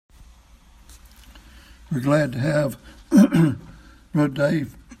We're glad to have Brother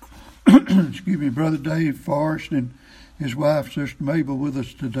Dave, Brother Dave Forrest and his wife, Sister Mabel, with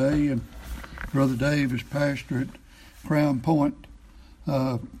us today. And Brother Dave is pastor at Crown Point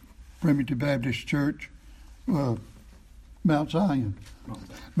Primitive Baptist Church, Mount Zion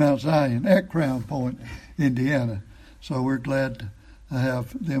at Crown Point, Indiana. So we're glad to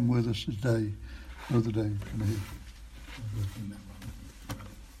have them with us today. Brother Dave, come ahead.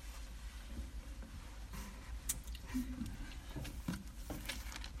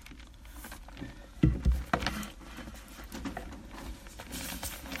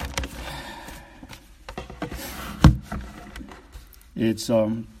 It's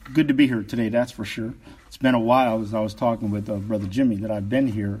good to be here today, that's for sure. It's been a while, as I was talking with Brother Jimmy, that I've been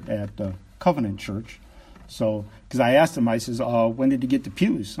here at Covenant Church. So, because I asked him, I says, when did you get the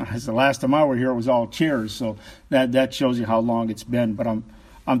pews? I said, the last time I were here, it was all chairs. So that shows you how long it's been. But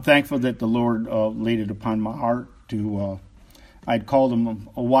I'm thankful that the Lord laid it upon my heart to. I'd called him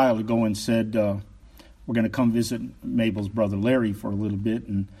a while ago and said we're going to come visit Mabel's brother Larry for a little bit,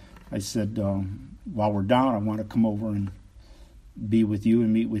 and I said while we're down, I want to come over and be with you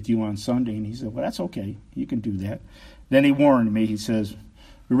and meet with you on Sunday. And he said, well, that's okay. You can do that. Then he warned me. He says,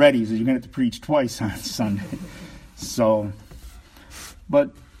 you're ready. He says, you're going to have to preach twice on Sunday. So,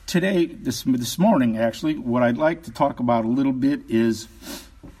 but today, this morning, actually, what I'd like to talk about a little bit is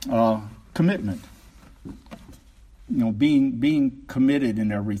commitment. You know, being committed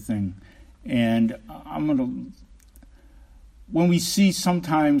in everything. And when we see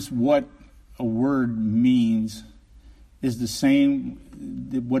sometimes what a word means is the same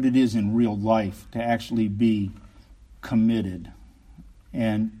what it is in real life, to actually be committed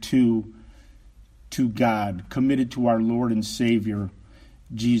and to God, committed to our Lord and Savior,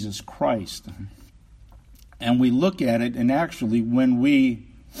 Jesus Christ. And we look at it, and actually when we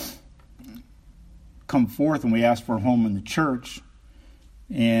come forth and we ask for a home in the church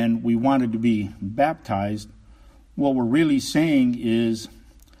and we wanted to be baptized, what we're really saying is,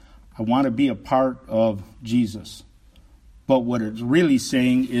 I want to be a part of Jesus. But what it's really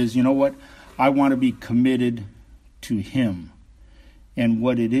saying is, you know what? I want to be committed to Him and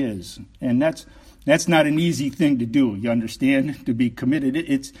what it is. And that's not an easy thing to do, you understand? To be committed.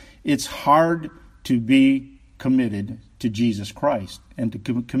 It's hard to be committed to Jesus Christ and to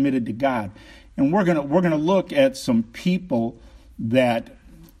be committed to God. And we're gonna look at some people that,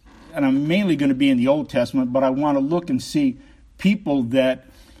 and I'm mainly going to be in the Old Testament, but I want to look and see people that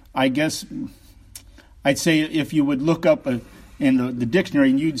I guess I'd say if you would look up in the dictionary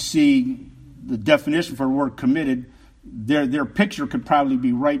and you'd see the definition for the word committed, their picture could probably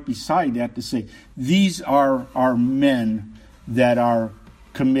be right beside that to say, these are our men that are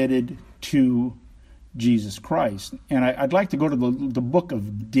committed to Jesus Christ. And I'd like to go to the book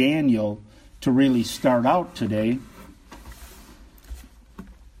of Daniel to really start out today.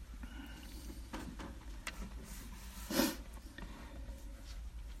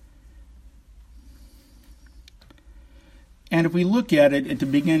 And if we look at it at the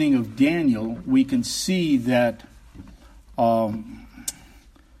beginning of Daniel, we can see that the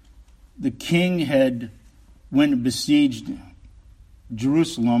king went and besieged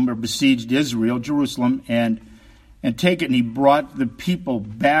Jerusalem, or besieged Israel, Jerusalem, and take it, and he brought the people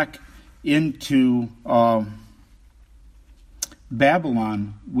back into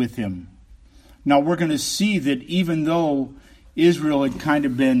Babylon with him. Now we're going to see that even though Israel had kind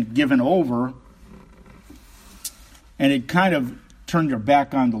of been given over, and it kind of turned their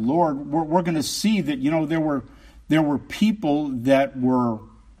back on the Lord, we're going to see that, you know, there were people that were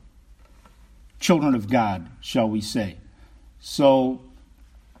children of God, shall we say. So,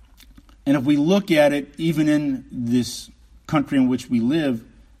 and if we look at it, even in this country in which we live,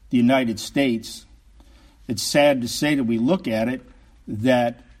 the United States, it's sad to say that we look at it,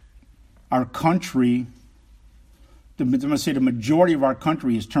 that our country, I'm going to say the majority of our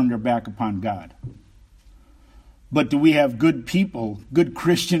country has turned their back upon God. But do we have good people, good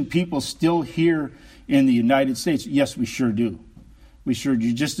Christian people still here in the United States? Yes, we sure do. We sure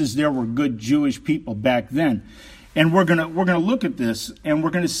do, just as there were good Jewish people back then. And we're gonna look at this, and we're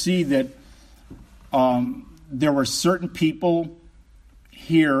going to see that there were certain people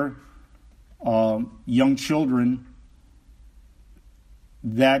here, young children,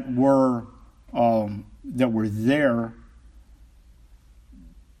 that were there,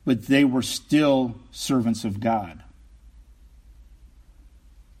 but they were still servants of God.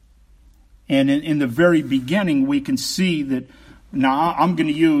 And in the very beginning, we can see that. Now, I'm going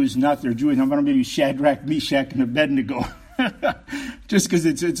to use, not their Jewish, I'm going to use Shadrach, Meshach, and Abednego. Just because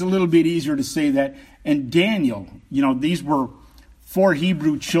it's a little bit easier to say that. And Daniel, you know, these were 4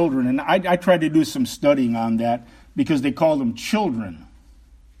 Hebrew children. And I tried to do some studying on that because they called them children.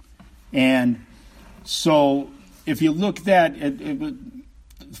 And so if you look at it,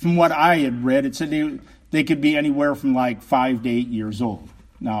 from what I had read, it said they could be anywhere from like 5 to 8 years old.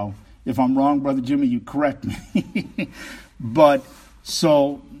 Now, if I'm wrong, Brother Jimmy, you correct me. But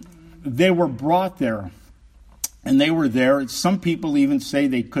so they were brought there, and they were there. Some people even say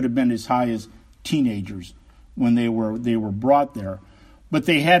they could have been as high as teenagers when they were brought there. But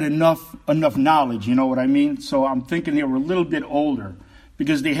they had enough knowledge, you know what I mean? So I'm thinking they were a little bit older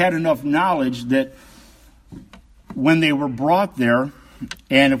because they had enough knowledge that when they were brought there,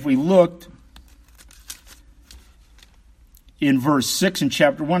 and if we looked in verse 6 in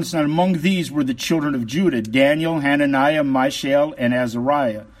chapter 1, it said, among these were the children of Judah, Daniel, Hananiah, Mishael, and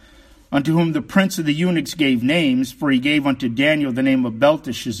Azariah, unto whom the prince of the eunuchs gave names, for he gave unto Daniel the name of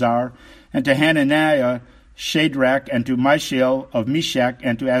Belteshazzar, and to Hananiah Shadrach, and to Mishael of Meshach,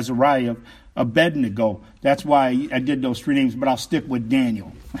 and to Azariah of Abednego. That's why I did those 3 names, but I'll stick with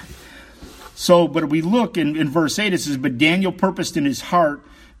Daniel. So, but we look in verse 8, it says, but Daniel purposed in his heart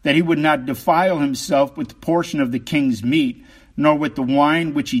that he would not defile himself with the portion of the king's meat, nor with the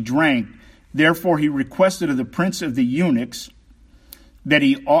wine which he drank. Therefore he requested of the prince of the eunuchs that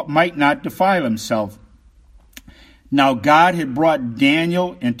he might not defile himself. Now God had brought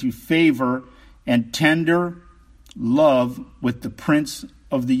Daniel into favor and tender love with the prince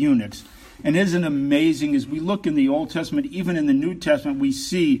of the eunuchs. And isn't it amazing, as we look in the Old Testament, even in the New Testament, we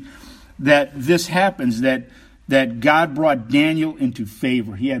see that this happens, that God brought Daniel into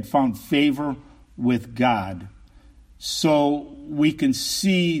favor. He had found favor with God. So we can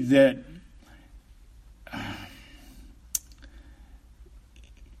see that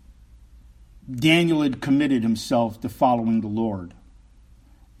Daniel had committed himself to following the Lord.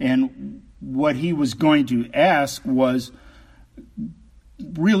 And what he was going to ask was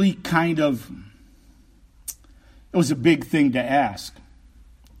really kind of, it was a big thing to ask.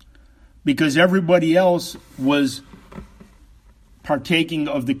 Because everybody else was partaking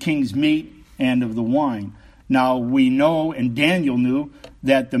of the king's meat and of the wine. Now we know, and Daniel knew,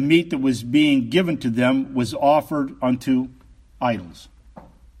 that the meat that was being given to them was offered unto idols.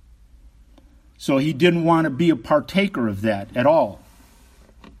 So he didn't want to be a partaker of that at all.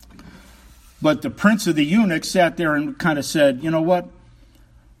 But the prince of the eunuchs sat there and kind of said, you know what?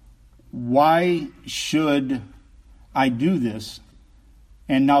 Why should I do this?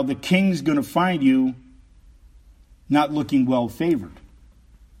 And now the king's going to find you not looking well favored.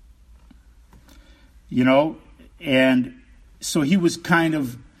 You know, and so he was kind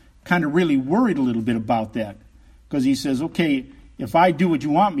of really worried a little bit about that. Because he says, okay, if I do what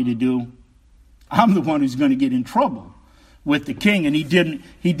you want me to do, I'm the one who's going to get in trouble with the king. And he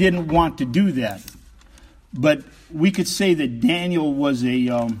didn't want to do that. But we could say that Daniel was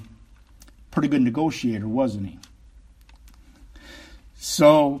a pretty good negotiator, wasn't he?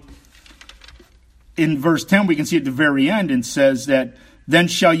 So in verse 10, we can see at the very end, it says that, then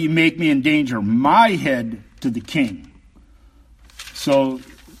shall you make me endanger my head to the king. So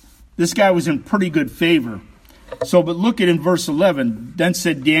this guy was in pretty good favor. So, but look at in verse 11. Then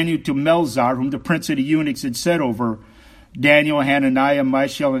said Daniel to Melzar, whom the prince of the eunuchs had set over Daniel, Hananiah,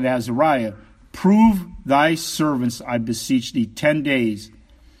 Mishael, and Azariah, prove thy servants, I beseech thee, 10 days,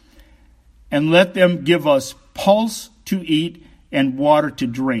 and let them give us pulse to eat and water to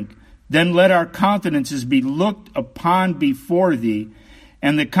drink. Then let our countenances be looked upon before thee,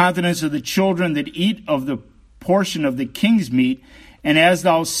 and the countenance of the children that eat of the portion of the king's meat, and as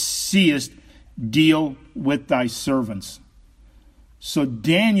thou seest, deal with thy servants. So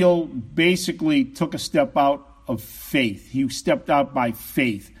Daniel basically took a step out of faith. He stepped out by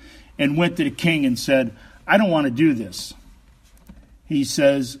faith and went to the king and said, I don't want to do this. He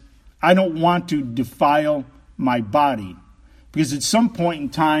says, I don't want to defile my body. Because at some point in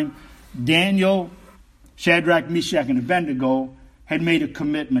time, Daniel, Shadrach, Meshach, and Abednego had made a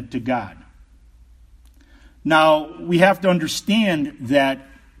commitment to God. Now, we have to understand that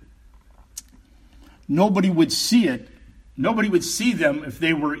nobody would see it. Nobody would see them if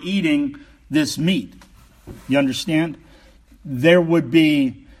they were eating this meat. You understand? There would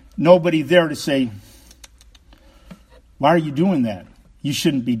be nobody there to say, why are you doing that? You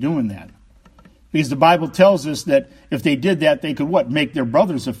shouldn't be doing that. Because the Bible tells us that if they did that, they could what? Make their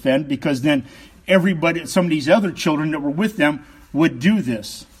brothers offend, because then everybody, some of these other children that were with them would do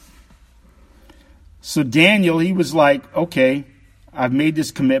this. So Daniel, he was like, okay, I've made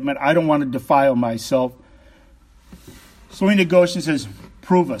this commitment. I don't want to defile myself. So he negotiates and says,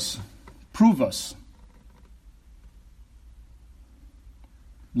 prove us. Prove us.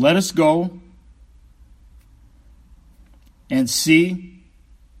 Let us go and see,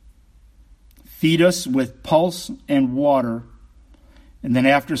 feed us with pulse and water, and then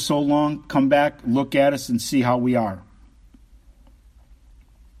after so long, come back, look at us, and see how we are.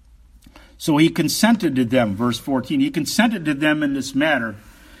 So he consented to them, verse 14. He consented to them in this matter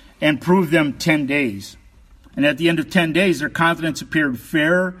and proved them 10 days. And at the end of 10 days, their countenance appeared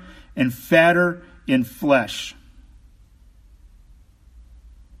fairer and fatter in flesh.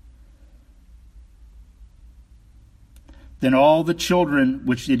 Than all the children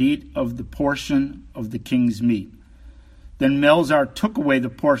which did eat of the portion of the king's meat. Then Melzar took away the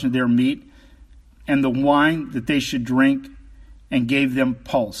portion of their meat and the wine that they should drink, and gave them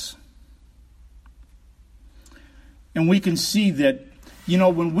pulse. And we can see that,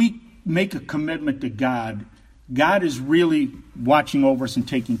 when we make a commitment to God, God is really watching over us and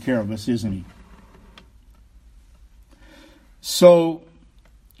taking care of us, isn't he? So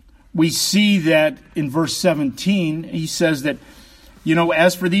we see that in verse 17, he says that,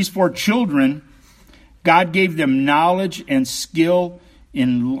 as for these 4 children, God gave them knowledge and skill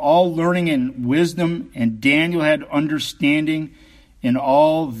in all learning and wisdom, and Daniel had understanding in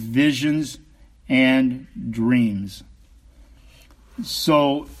all visions and dreams.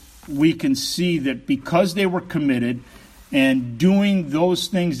 So we can see that because they were committed and doing those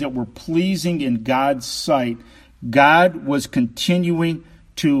things that were pleasing in God's sight, God was continuing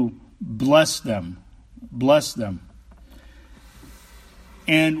to bless them.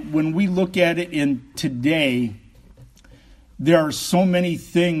 And when we look at it in today, there are so many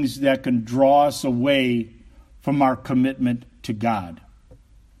things that can draw us away from our commitment to God.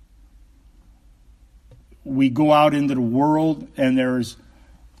 We go out into the world and there's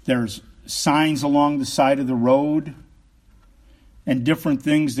signs along the side of the road and different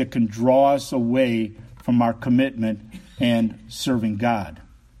things that can draw us away from our commitment and serving God.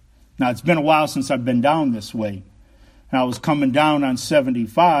 Now, it's been a while since I've been down this way. And I was coming down on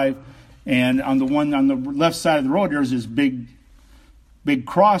 75, and on the one on the left side of the road, there's this big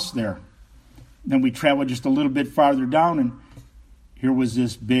cross there. Then we traveled just a little bit farther down, and here was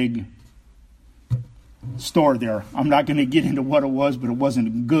this big store there. I'm not going to get into what it was, but it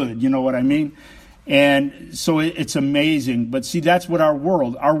wasn't good. You know what I mean? And so it's amazing. But see, that's what our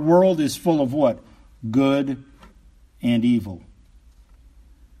world is full of what? Good and evil.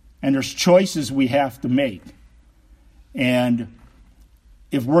 And there's choices we have to make. And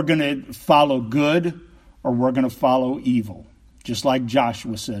if we're going to follow good or we're going to follow evil, just like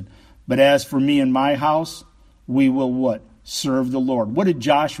Joshua said. But as for me and my house, we will what? Serve the Lord. What did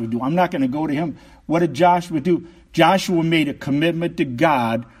Joshua do? I'm not going to go to him. What did Joshua do? Joshua made a commitment to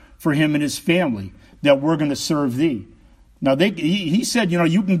God for him and his family that we're going to serve thee. Now, he said,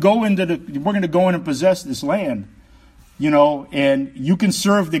 you can go we're going to go in and possess this land, and you can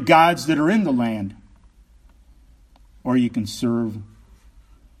serve the gods that are in the land, or you can serve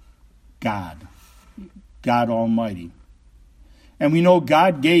God Almighty. And we know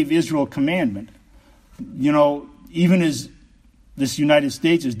God gave Israel a commandment. Even as this United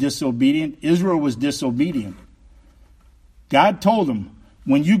States is disobedient, Israel was disobedient. God told them,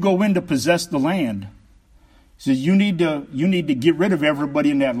 when you go in to possess the land, he says you need to get rid of everybody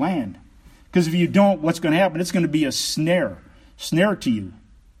in that land. Because if you don't, what's going to happen? It's going to be a snare to you.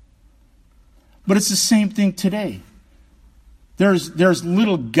 But it's the same thing today. There's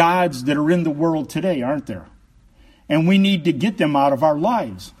little gods that are in the world today, aren't there? And we need to get them out of our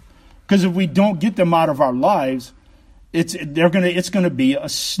lives. Because if we don't get them out of our lives, it's going to be a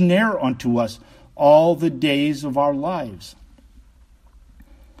snare unto us all the days of our lives.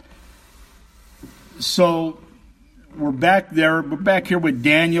 So we're back there. We're back here with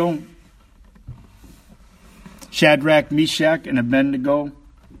Daniel, Shadrach, Meshach, and Abednego.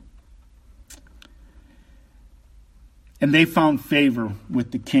 And they found favor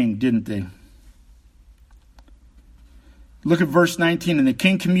with the king, didn't they? Look at verse 19. And the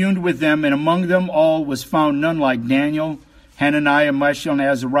king communed with them, and among them all was found none like Daniel, Hananiah, Mishael, and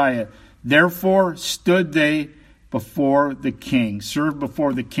Azariah. Therefore stood they before the king, served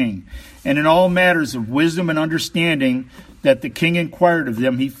before the king. And in all matters of wisdom and understanding that the king inquired of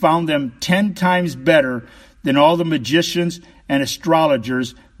them, he found them 10 times better than all the magicians and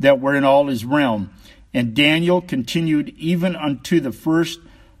astrologers that were in all his realm. And Daniel continued even unto the first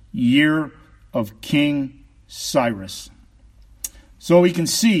year of King Cyrus. So we can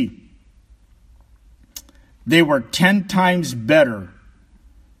see they were 10 times better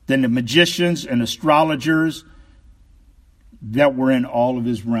than the magicians and astrologers that were in all of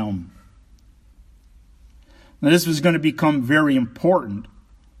his realm. Now, this was going to become very important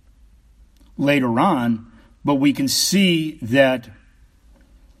later on, but we can see that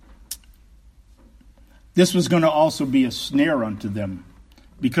this was going to also be a snare unto them.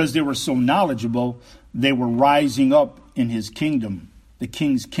 Because they were so knowledgeable, they were rising up in his kingdom, the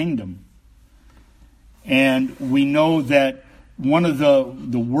king's kingdom. And we know that one of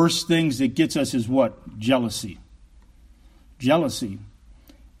the worst things that gets us is what? Jealousy. Jealousy.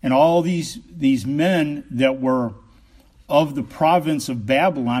 And all these men that were of the province of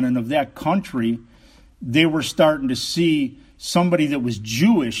Babylon and of that country, they were starting to see somebody that was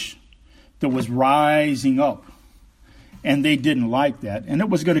Jewish that was rising up. And they didn't like that. And it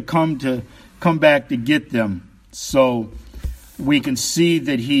was going to come back to get them. So we can see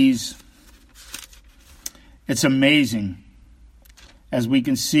that it's amazing as we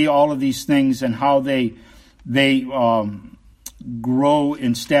can see all of these things and how they grow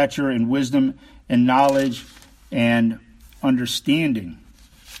in stature and wisdom and knowledge and understanding.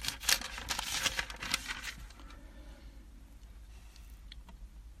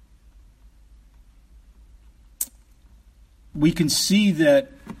 We can see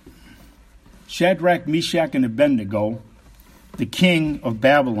that Shadrach, Meshach, and Abednego, the king of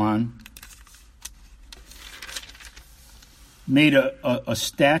Babylon, made a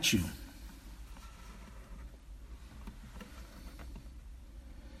statue.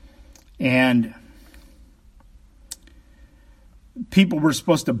 And people were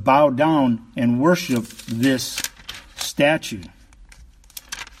supposed to bow down and worship this statue.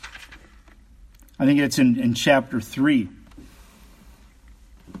 I think it's in chapter 3.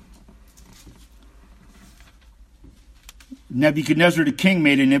 Nebuchadnezzar the king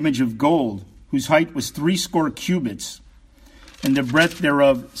made an image of gold, whose height was 80 cubits, and the breadth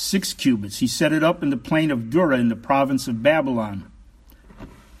thereof 6 cubits. He set it up in the plain of Dura in the province of Babylon.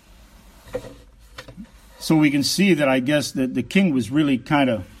 So we can see that I guess that the king was really kind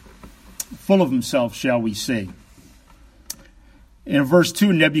of full of himself, shall we say. In verse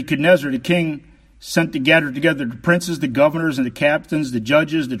 2, Nebuchadnezzar the king sent to gather together the princes, the governors, and the captains, the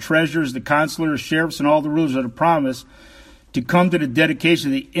judges, the treasurers, the counselors, sheriffs, and all the rulers of the province, to come to the dedication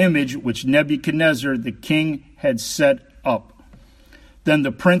of the image which Nebuchadnezzar the king had set up. Then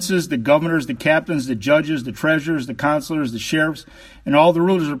the princes, the governors, the captains, the judges, the treasurers, the counselors, the sheriffs, and all the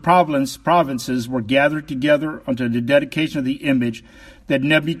rulers of provinces were gathered together unto the dedication of the image that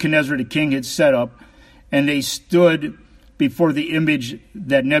Nebuchadnezzar the king had set up. And they stood before the image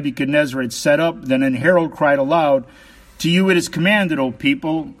that Nebuchadnezzar had set up. Then an herald cried aloud, "To you it is commanded, O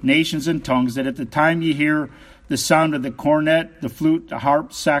people, nations, and tongues, that at the time ye hear the sound of the cornet, the flute, the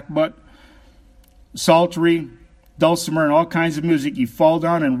harp, sackbut, psaltery, dulcimer, and all kinds of music, ye fall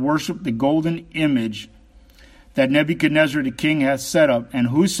down and worship the golden image that Nebuchadnezzar the king hath set up. And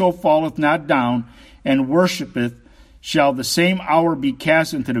whoso falleth not down and worshipeth shall the same hour be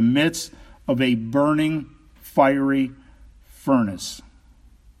cast into the midst of a burning fiery furnace."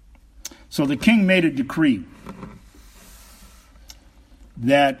 So the king made a decree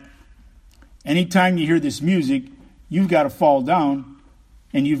that anytime you hear this music, you've got to fall down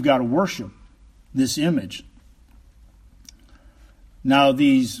and you've got to worship this image. Now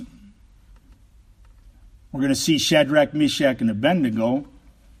we're going to see Shadrach, Meshach, and Abednego.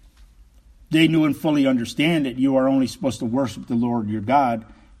 They knew and fully understand that you are only supposed to worship the Lord your God,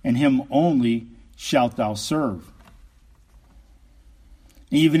 and him only shalt thou serve.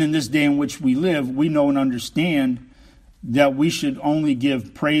 Even in this day in which we live, we know and understand that we should only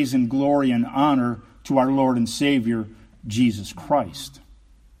give praise and glory and honor to our Lord and Savior, Jesus Christ.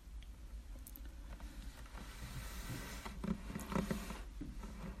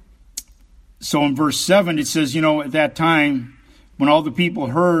 So in verse 7, it says, at that time, when all the people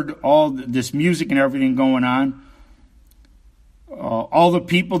heard all this music and everything going on, all the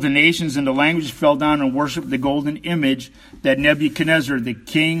people, the nations, and the languages fell down and worshiped the golden image that Nebuchadnezzar, the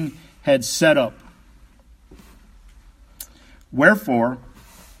king, had set up. Wherefore,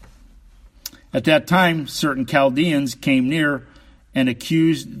 at that time, certain Chaldeans came near and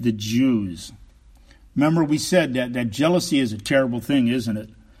accused the Jews. Remember, we said that jealousy is a terrible thing, isn't it?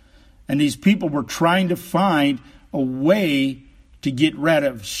 And these people were trying to find a way to get rid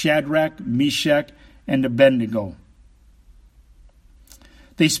of Shadrach, Meshach, and Abednego.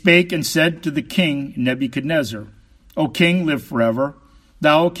 They spake and said to the king Nebuchadnezzar, O king, live forever.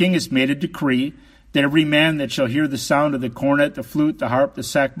 Thou, O king, hast made a decree that every man that shall hear the sound of the cornet, the flute, the harp, the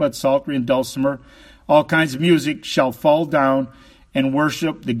sackbut, psaltery, and dulcimer, all kinds of music, shall fall down and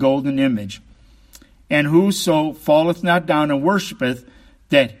worship the golden image. And whoso falleth not down and worshipeth,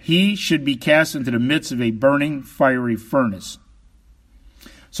 that he should be cast into the midst of a burning fiery furnace.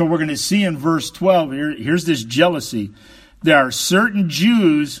 So we're going to see in verse 12, here's this jealousy. There are certain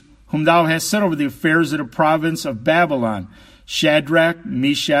Jews whom thou hast set over the affairs of the province of Babylon, Shadrach,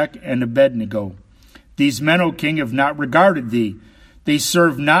 Meshach, and Abednego. These men, O king, have not regarded thee. They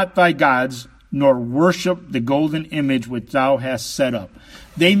serve not thy gods, nor worship the golden image which thou hast set up.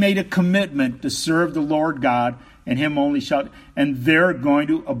 They made a commitment to serve the Lord God, and him only shall, and they're going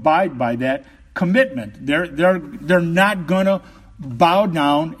to abide by that commitment. They're not going to bow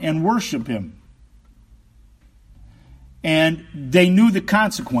down and worship him. And they knew the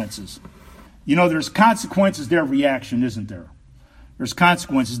consequences. You know, there's consequences to every action, isn't there? There's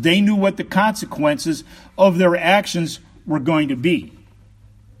consequences. They knew what the consequences of their actions were going to be.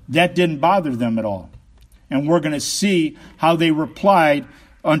 That didn't bother them at all. And we're going to see how they replied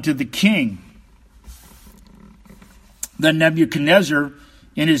unto the king. Then Nebuchadnezzar,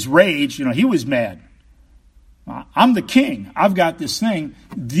 in his rage, he was mad. I'm the king. I've got this thing.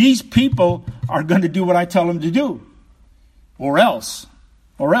 These people are going to do what I tell them to do. Or else.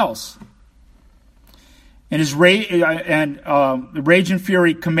 And his rage and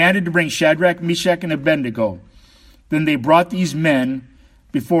fury commanded to bring Shadrach, Meshach, and Abednego. Then they brought these men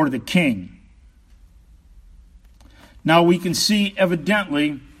before the king. Now we can see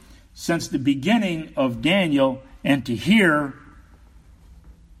evidently, since the beginning of Daniel, and to hear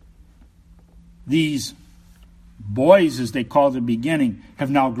these boys, as they call the beginning, have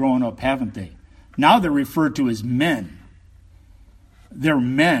now grown up, haven't they? Now they're referred to as men. They're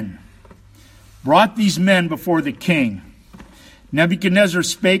men. Brought these men before the king. Nebuchadnezzar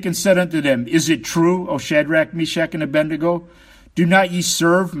spake and said unto them, Is it true, O Shadrach, Meshach, and Abednego? Do not ye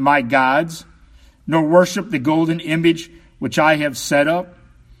serve my gods, nor worship the golden image which I have set up?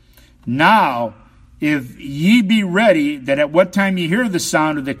 Now, if ye be ready, that at what time ye hear the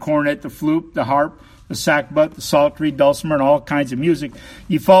sound of the cornet, the flute, the harp, the sackbut, the psaltery, dulcimer, and all kinds of music,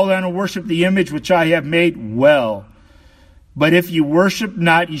 ye fall down and worship the image which I have made, well. But if ye worship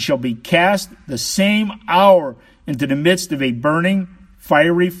not, ye shall be cast the same hour into the midst of a burning,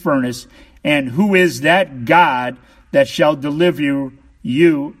 fiery furnace. And who is that God that shall deliver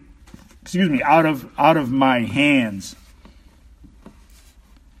you out of my hands?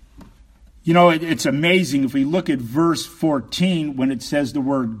 It's amazing if we look at verse 14 when it says the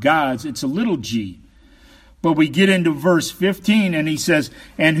word gods, it's a little g. But we get into verse 15 and he says,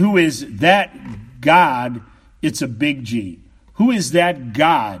 and who is that God? It's a big G. Who is that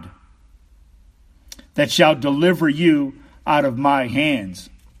God that shall deliver you out of my hands?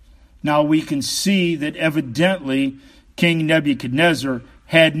 Now we can see that evidently King Nebuchadnezzar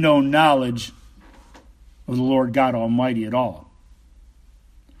had no knowledge of the Lord God Almighty at all.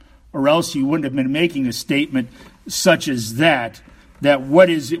 Or else he wouldn't have been making a statement such as that what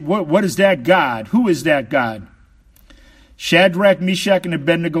is that God? Who is that God? Shadrach, Meshach, and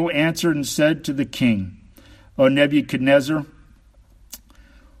Abednego answered and said to the king, O Nebuchadnezzar,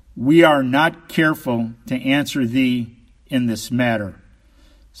 we are not careful to answer thee in this matter.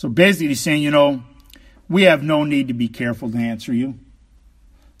 So basically he's saying, we have no need to be careful to answer you.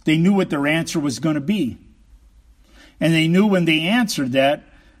 They knew what their answer was going to be. And they knew when they answered that,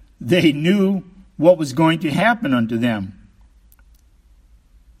 they knew what was going to happen unto them.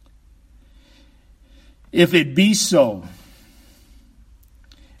 If it be so,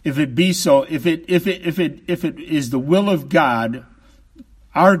 if it is the will of God,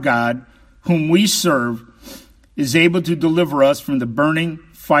 our God, whom we serve, is able to deliver us from the burning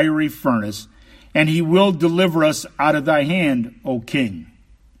fiery furnace, and he will deliver us out of thy hand, O king.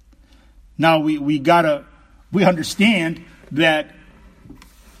 Now we understand that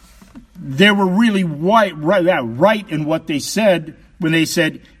they were really right in what they said when they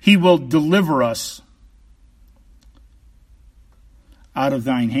said, he will deliver us out of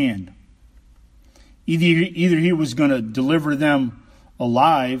thine hand. Either he was going to deliver them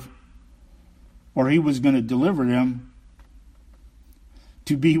alive, or he was going to deliver them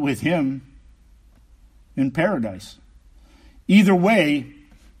to be with him in paradise. Either way,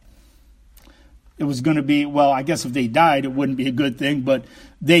 it was going to be, I guess if they died, it wouldn't be a good thing, but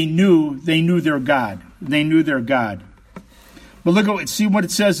they knew their God. They knew their God. But see what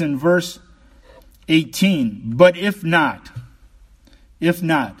it says in verse 18. But if not,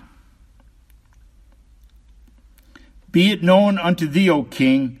 be it known unto thee, O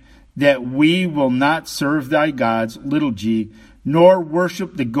king, that we will not serve thy gods, little g, nor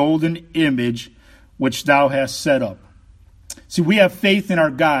worship the golden image which thou hast set up. See, we have faith in our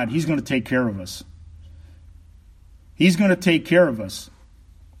God. He's going to take care of us. He's going to take care of us.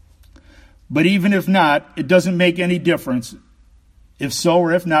 But even if not, it doesn't make any difference. If so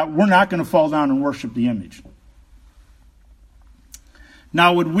or if not, we're not going to fall down and worship the image.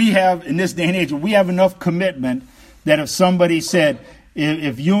 Now, would we have, in this day and age, would we have enough commitment that if somebody said,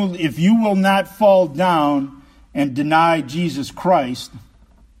 if you will not fall down and deny Jesus Christ,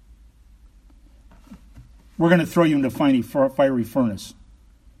 we're going to throw you into a fiery furnace.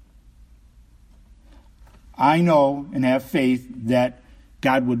 I know and have faith that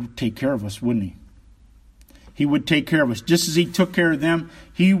God would take care of us, wouldn't he? He would take care of us. Just as he took care of them,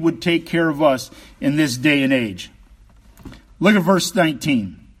 he would take care of us in this day and age. Look at verse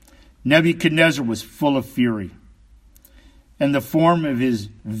 19. Nebuchadnezzar was full of fury, and the form of his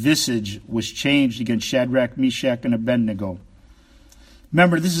visage was changed against Shadrach, Meshach, and Abednego.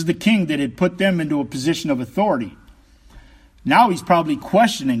 Remember, this is the king that had put them into a position of authority. Now he's probably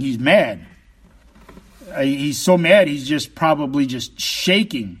questioning. He's mad. He's so mad he's probably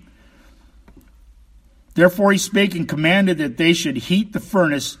shaking. Therefore he spake and commanded that they should heat the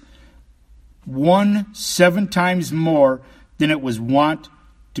furnace 7 times more than it was wont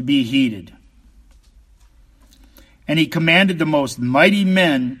to be heated. And he commanded the most mighty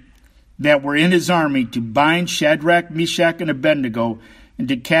men that were in his army to bind Shadrach, Meshach, and Abednego, and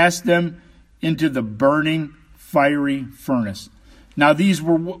to cast them into the burning fiery furnace. Now these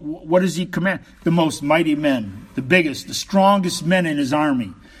were, what does he command? The most mighty men, the biggest, the strongest men in his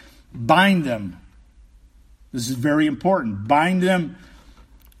army. Bind them. This is very important. Bind them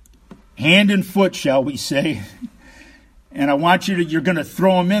hand and foot, shall we say. And I want you're going to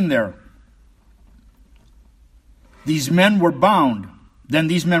throw them in there. These men were bound. Then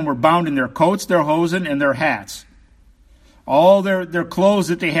these men were bound in their coats, their hosen, and their hats. All their clothes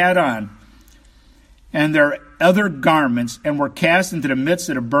that they had on. And their other garments, and were cast into the midst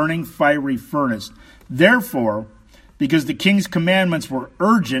of a burning fiery furnace. Therefore, because the king's commandments were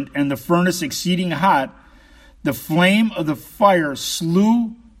urgent, and the furnace exceeding hot, the flame of the fire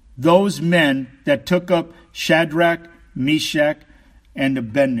slew those men that took up Shadrach, Meshach, and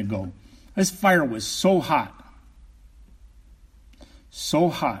Abednego. This fire was so hot. So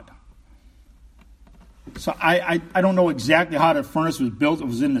hot. So I don't know exactly how the furnace was built. It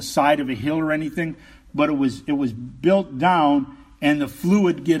was in the side of a hill or anything, but it was built down, and the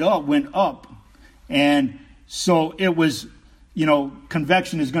fluid went up, and so it was.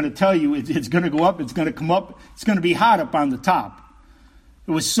 Convection is going to tell you it's going to go up, it's going to come up, it's going to be hot up on the top.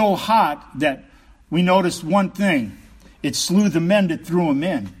 It was so hot that we noticed one thing. It slew the men that threw them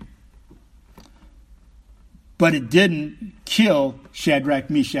in. But it didn't kill Shadrach,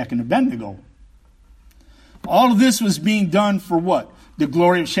 Meshach, and Abednego. All of this was being done for what? The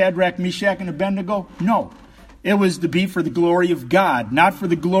glory of Shadrach, Meshach, and Abednego? No. It was to be for the glory of God, not for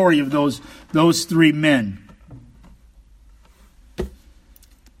the glory of those 3 men.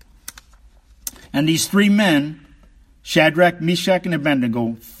 And these 3 men, Shadrach, Meshach, and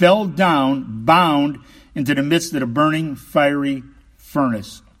Abednego, fell down, bound into the midst of the burning fiery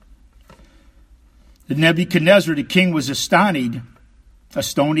furnace. The Nebuchadnezzar, the king, was astonished,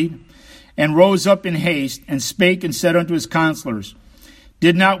 and rose up in haste, and spake and said unto his counselors,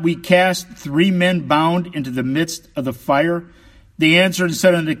 Did not we cast 3 men bound into the midst of the fire? They answered and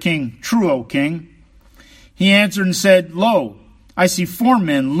said unto the king, True, O king. He answered and said, Lo, I see 4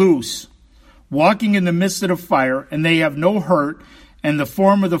 men loose, walking in the midst of the fire, and they have no hurt, and the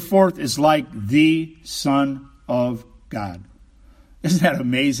form of the 4th is like the Son of God. Isn't that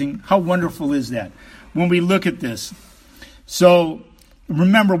amazing? How wonderful is that when we look at this? So,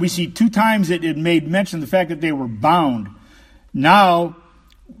 remember, we see 2 times it made mention of the fact that they were bound. Now,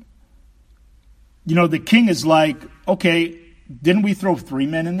 the king is like, okay, didn't we throw 3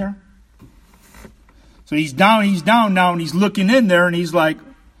 men in there? So he's down now, and he's looking in there, and he's like,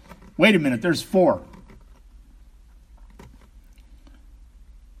 wait a minute, there's 4.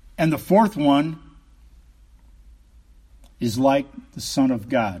 And the 4th one is like the Son of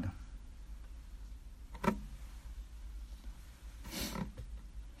God.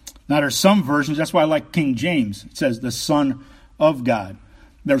 Now there's some versions, that's why I like King James. It says the Son of God.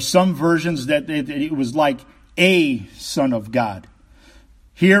 There's some versions that it was like a Son of God.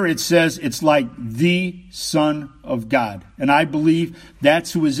 Here it says it's like the Son of God. And I believe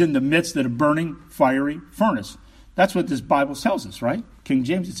that's who is in the midst of the burning fiery furnace. That's what this Bible tells us, right? King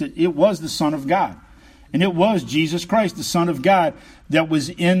James, it said it was the Son of God. And it was Jesus Christ, the Son of God, that was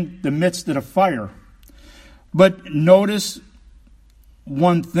in the midst of the fire. But notice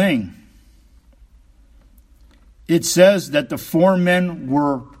one thing. It says that the 4 men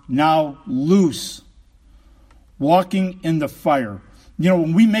were now loose, walking in the fire.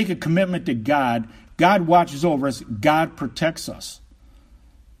 When we make a commitment to God, God watches over us. God protects us.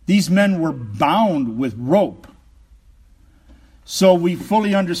 These men were bound with rope. So we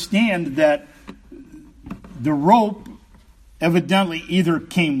fully understand that the rope evidently either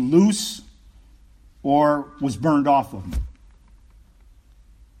came loose or was burned off of them.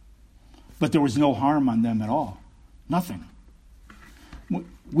 But there was no harm on them at all. Nothing.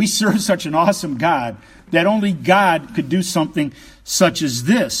 We serve such an awesome God that only God could do something such as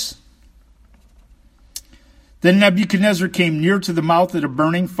this. Then Nebuchadnezzar came near to the mouth of the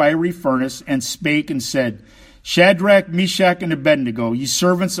burning fiery furnace and spake and said, Shadrach, Meshach, and Abednego, ye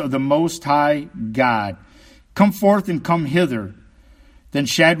servants of the Most High God, come forth and come hither. Then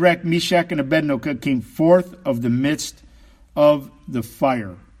Shadrach, Meshach, and Abednego came forth of the midst of the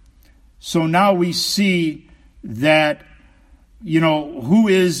fire. So now we see that, who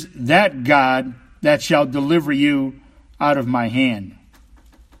is that God that shall deliver you out of my hand?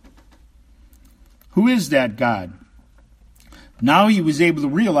 Who is that God? Now he was able to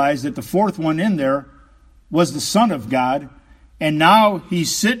realize that the fourth one in there was the Son of God. And now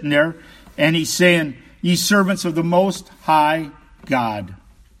he's sitting there and he's saying, ye servants of the Most High God,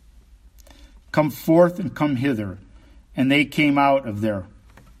 come forth and come hither. And they came out of there,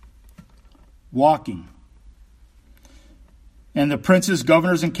 walking. And the princes,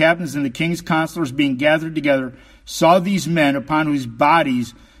 governors, and captains, and the king's counselors being gathered together, saw these men upon whose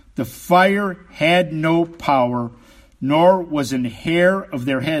bodies the fire had no power, nor was an hair of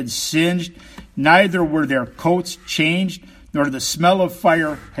their heads singed, neither were their coats changed, nor the smell of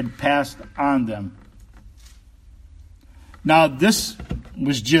fire had passed on them. Now this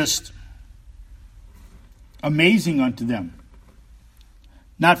was just amazing unto them.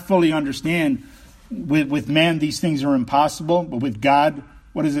 Not fully understand, with man these things are impossible, but with God,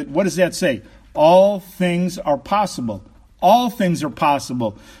 what does that say? All things are possible. All things are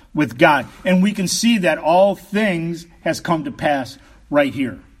possible with God. And we can see that all things has come to pass right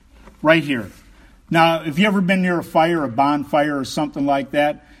here. Right here. Now, if you ever been near a fire, a bonfire or something like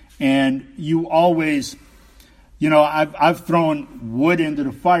that, and you always, I've thrown wood into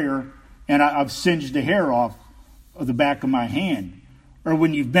the fire and I've singed the hair off of the back of my hand. Or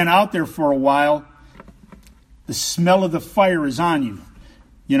when you've been out there for a while, the smell of the fire is on you.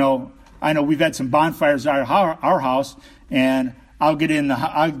 I know we've had some bonfires at our house, and I'll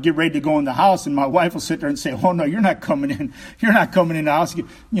get ready to go in the house, and my wife will sit there and say, "Oh no, you're not coming in. You're not coming in the house. Get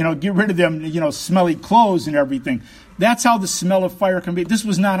rid of them, smelly clothes and everything." That's how the smell of fire can be. This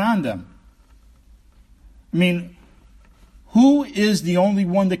was not on them. I mean, who is the only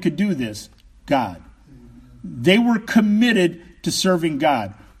one that could do this? God. They were committed to serving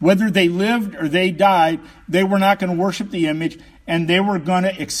God. Whether they lived or they died, they were not going to worship the image, and they were going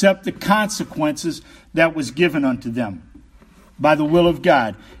to accept the consequences that was given unto them by the will of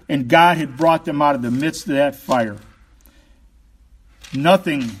God. And God had brought them out of the midst of that fire.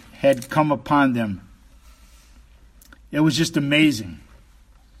 Nothing had come upon them. It was just amazing.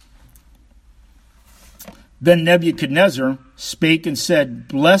 Then Nebuchadnezzar spake and said,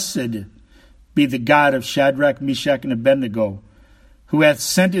 Blessed be the God of Shadrach, Meshach, and Abednego, who hath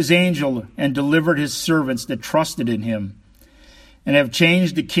sent his angel and delivered his servants that trusted in him, and have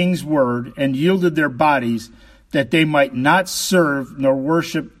changed the king's word, and yielded their bodies, that they might not serve nor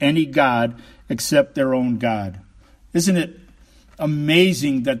worship any god except their own God. Isn't it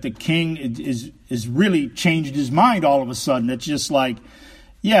amazing that the king is really changed his mind all of a sudden? It's just like,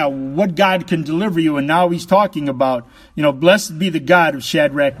 yeah, what God can deliver you? And now he's talking about, blessed be the God of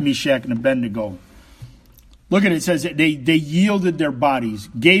Shadrach, Meshach, and Abednego. Look at it. It says that they yielded their bodies,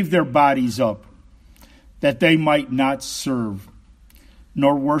 gave their bodies up, that they might not serve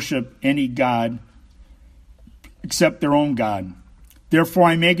nor worship any god except their own God. Therefore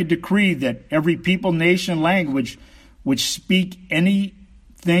I make a decree that every people, nation, language which speak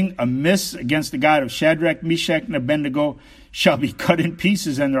anything amiss against the God of Shadrach, Meshach, and Abednego shall be cut in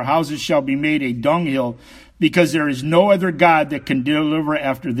pieces, and their houses shall be made a dunghill, because there is no other God that can deliver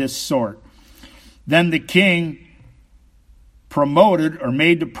after this sort. Then the king promoted or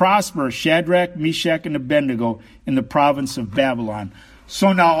made to prosper Shadrach, Meshach, and Abednego in the province of Babylon.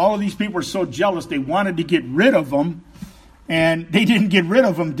 So now all of these people were so jealous, they wanted to get rid of them, and they didn't get rid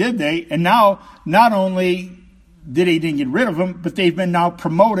of them, did they? And now, not only did they didn't get rid of them, but they've been now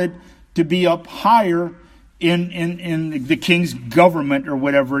promoted to be up higher in the king's government or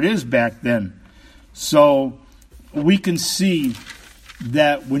whatever it is back then. So we can see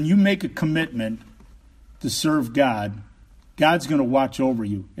that when you make a commitment to serve God, God's going to watch over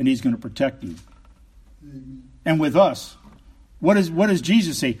you and he's going to protect you. Amen. And with us, what does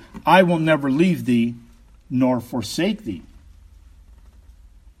Jesus say? I will never leave thee nor forsake thee.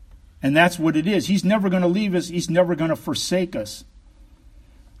 And that's what it is. He's never going to leave us. He's never going to forsake us.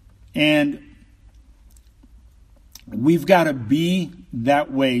 And we've got to be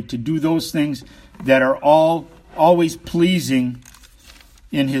that way, to do those things that are always pleasing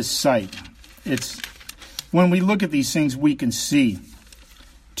in his sight. It's when we look at these things, we can see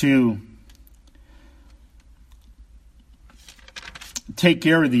take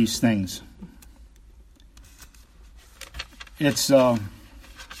care of these things. It's God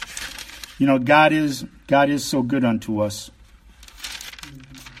is so good unto us.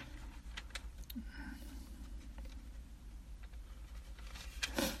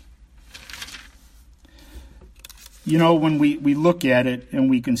 When we look at it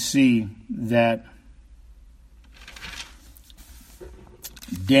and we can see that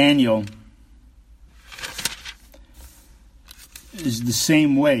Daniel is the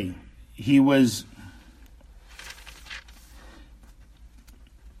same way. He was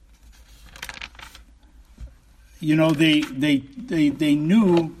they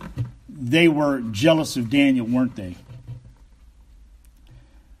knew they were jealous of Daniel, weren't they?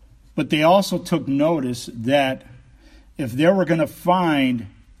 But they also took notice that if they were going to find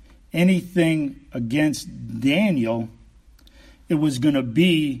anything against Daniel, it was going to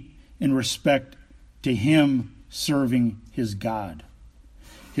be in respect to him serving his God.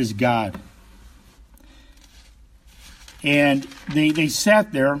 And they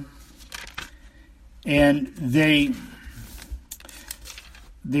sat there and they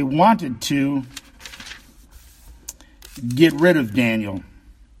wanted to get rid of Daniel.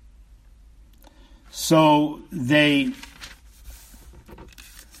 So these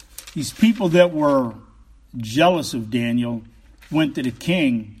people that were jealous of Daniel went to the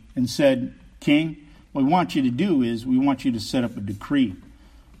king and said, "King, what we want you to do is we want you to set up a decree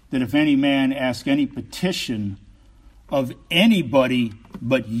that if any man asks any petition of anybody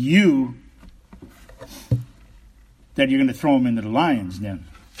but you, that you're going to throw him into the lion's den."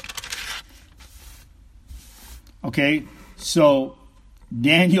 Okay, so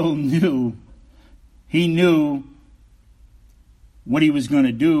Daniel knew what he was going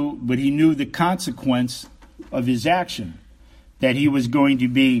to do, but he knew the consequence of his action, that he was going to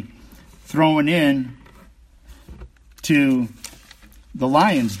be thrown in to the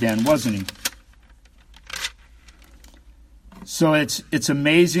lion's den, wasn't he? So it's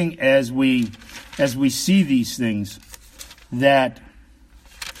amazing as we see these things that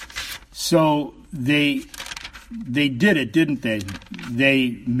so they did it, didn't they?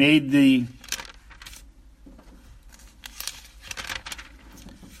 They made the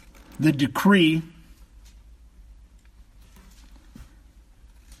decree.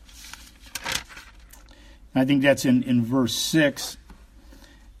 I think that's in verse 6.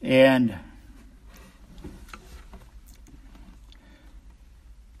 And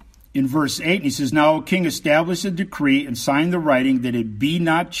in verse 8, he says, "Now, O king, establish a decree and sign the writing that it be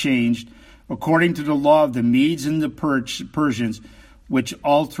not changed according to the law of the Medes and the Persians, which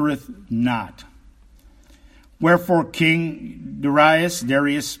altereth not." Wherefore King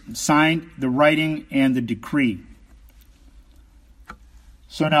Darius signed the writing and the decree.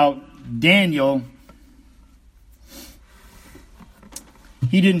 So now Daniel,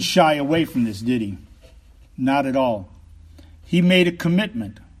 he didn't shy away from this, did he? Not at all. He made a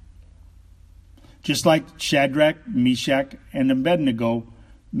commitment. Just like Shadrach, Meshach, and Abednego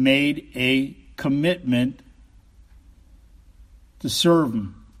made a commitment to serve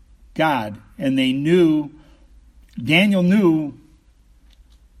God. And Daniel knew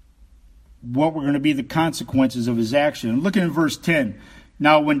what were going to be the consequences of his action. Look at verse 10.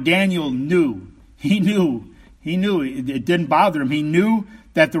 Now when Daniel knew, he knew, it didn't bother him. He knew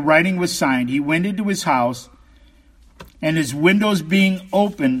that the writing was signed. He went into his house, and his windows being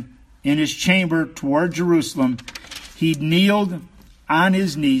open in his chamber toward Jerusalem, he kneeled on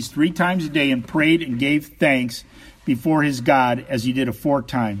his knees 3 times a day and prayed and gave thanks before his God as he did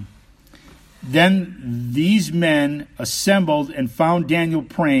aforetime. Then these men assembled and found Daniel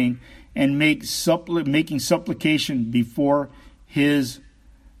praying and making supplication before his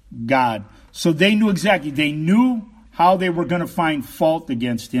God. So they knew exactly. They knew how they were going to find fault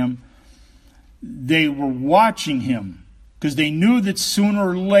against him. They were watching him because they knew that sooner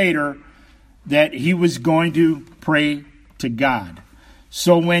or later that he was going to pray to God.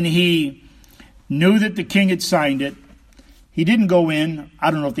 So when he knew that the king had signed it, he didn't go in.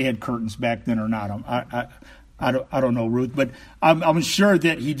 I don't know if they had curtains back then or not. I don't know, Ruth, but I'm sure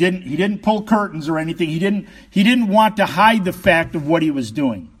that he didn't pull curtains or anything. He didn't want to hide the fact of what he was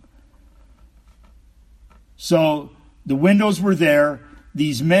doing. So the windows were there.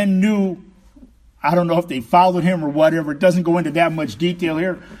 These men knew. I don't know if they followed him or whatever. It doesn't go into that much detail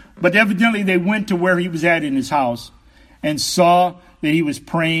here, but evidently they went to where he was at in his house and saw that he was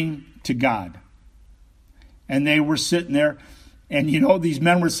praying to God. And they were sitting there, and these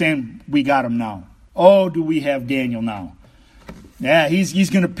men were saying, "We got him now. Oh, do we have Daniel now? Yeah, he's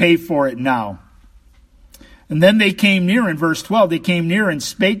going to pay for it now." And then they came near, in verse 12, they came near and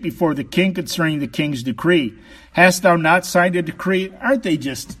spake before the king concerning the king's decree. Hast thou not signed a decree? Aren't they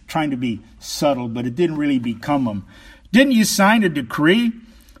just trying to be subtle, but it didn't really become them. Didn't you sign a decree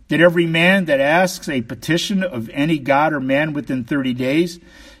that every man that asks a petition of any god or man within 30 days,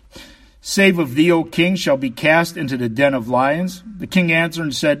 save of thee, O king, shall be cast into the den of lions? The king answered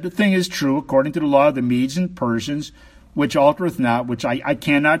and said, the thing is true, according to the law of the Medes and Persians, which altereth not, which I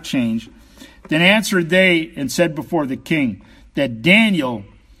cannot change. Then answered they and said before the king, that Daniel,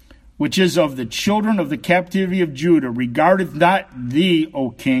 which is of the children of the captivity of Judah, regardeth not thee,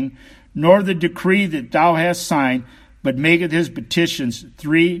 O king, nor the decree that thou hast signed, but maketh his petitions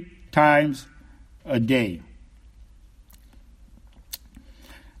 3 times a day.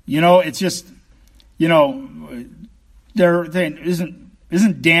 It's just, isn't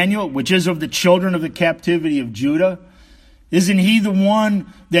Daniel, which is of the children of the captivity of Judah, isn't he the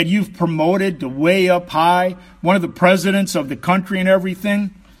one that you've promoted to way up high, one of the presidents of the country and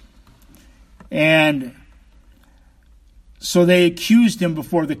everything? And so they accused him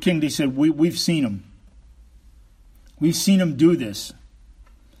before the king. They said, we've seen him. We've seen him do this.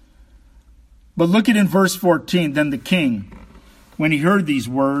 But look at in verse 14. Then the king, when he heard these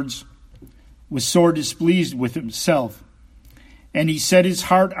words, was sore displeased with himself. And he set his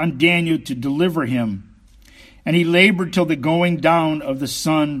heart on Daniel to deliver him. And he labored till the going down of the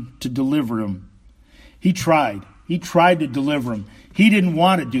sun to deliver him. He tried. He tried to deliver him. He didn't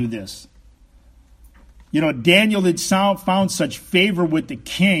want to do this. Daniel had found such favor with the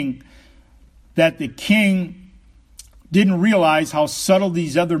king that the king didn't realize how subtle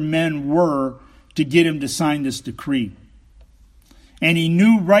these other men were to get him to sign this decree. And he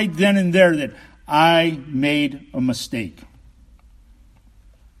knew right then and there that I made a mistake.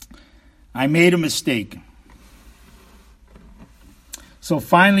 I made a mistake. So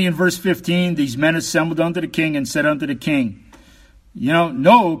finally in verse 15, these men assembled unto the king and said unto the king, know,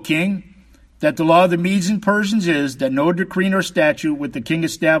 O king, that the law of the Medes and Persians is that no decree nor statute which the king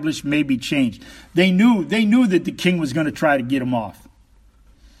established may be changed. They knew that the king was going to try to get him off,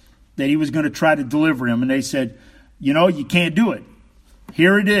 that he was going to try to deliver him. And they said, you can't do it.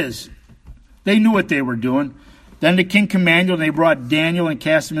 Here it is. They knew what they were doing. Then the king commanded, and they brought Daniel and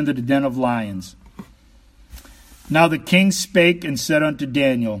cast him into the den of lions. Now the king spake and said unto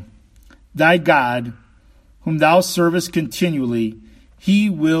Daniel, thy God, whom thou servest continually, he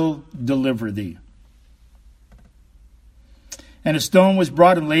will deliver thee. And a stone was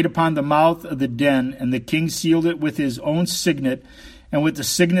brought and laid upon the mouth of the den, and the king sealed it with his own signet and with the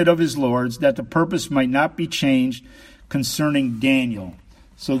signet of his lords, that the purpose might not be changed concerning Daniel.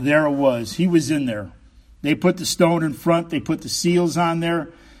 So there it was. He was in there. They put the stone in front. They put the seals on there.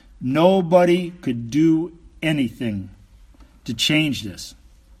 Nobody could do anything to change this.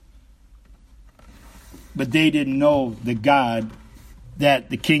 But they didn't know the God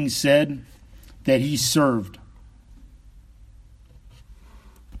that the king said that he served.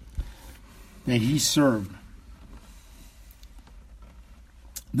 That he served.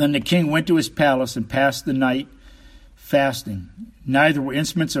 Then the king went to his palace and passed the night fasting. Neither were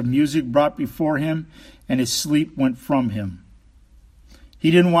instruments of music brought before him, and his sleep went from him. He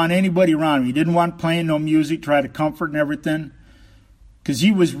didn't want anybody around him. He didn't want playing no music, try to comfort and everything. Because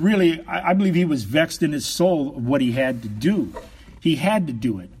he was really, I believe he was vexed in his soul of what he had to do. He had to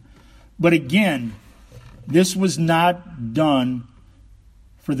do it. But again, this was not done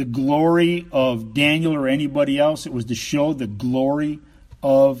for the glory of Daniel or anybody else. It was to show the glory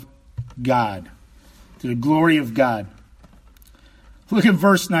of God. To the glory of God. Look at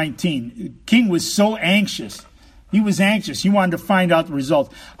verse 19. The king was so anxious. He was anxious. He wanted to find out the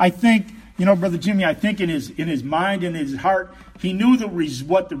result. I think, Brother Jimmy, I think in his mind and his heart, he knew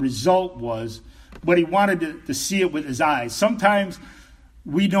what the result was, but he wanted to see it with his eyes. Sometimes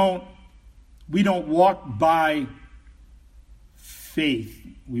we don't walk by faith.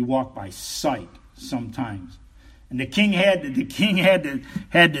 We walk by sight sometimes. And the king had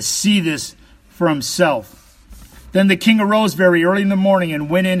to see this for himself. Then the king arose very early in the morning and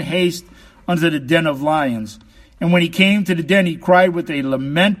went in haste unto the den of lions. And when he came to the den, he cried with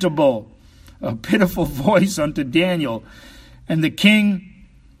a pitiful voice unto Daniel. And the king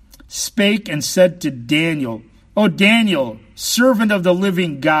spake and said to Daniel, O Daniel, servant of the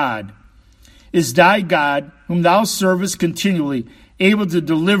living God, is thy God, whom thou servest continually, able to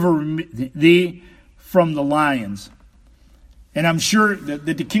deliver thee from the lions? And I'm sure that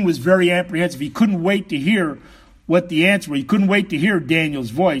the king was very apprehensive. He couldn't wait to hear what the answer was. He couldn't wait to hear Daniel's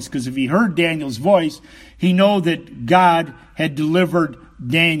voice, because if he heard Daniel's voice, he knew that God had delivered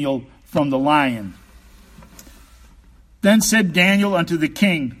Daniel from the lion. Then said Daniel unto the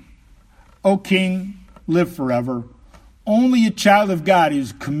king, O king, live forever. Only a child of God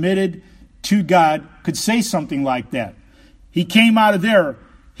who's committed to God could say something like that. He came out of there.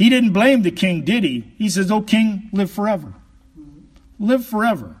 He didn't blame the king, did he? He says, "Oh, king, live forever." Live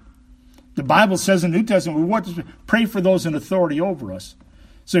forever. The Bible says in the New Testament, we want to pray for those in authority over us.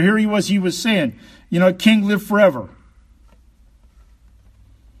 So here he was saying, king, live forever.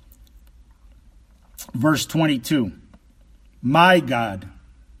 Verse 22, my God,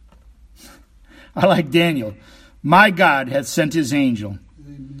 I like Daniel, my God hath sent his angel,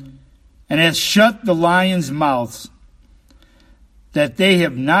 and hath shut the lions' mouths, that they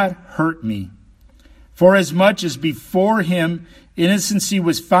have not hurt me. Forasmuch as before him innocency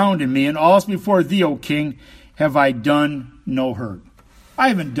was found in me, and also before thee, O king, have I done no hurt. I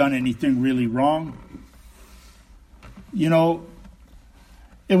haven't done anything really wrong.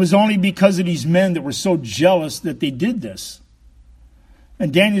 It was only because of these men that were so jealous that they did this.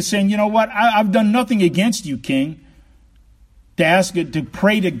 And Daniel's saying, you know what? I've done nothing against you, king. To ask it, to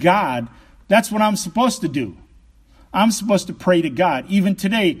pray to God, that's what I'm supposed to do. I'm supposed to pray to God. Even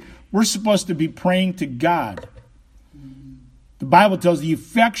today, we're supposed to be praying to God. The Bible tells the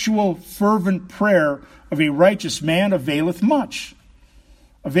effectual, fervent prayer of a righteous man availeth much.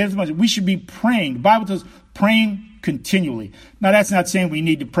 Availeth much. We should be praying. The Bible tells praying continually. Now, that's not saying we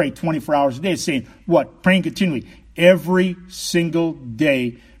need to pray 24 hours a day. It's saying what? Praying continually. Every single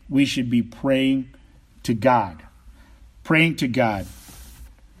day, we should be praying to God. Praying to God.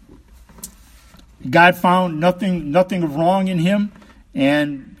 God found nothing wrong in him,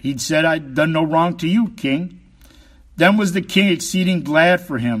 and he said, I've done no wrong to you, king. Then was the king exceeding glad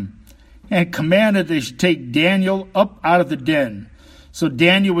for him, and commanded they should take Daniel up out of the den. So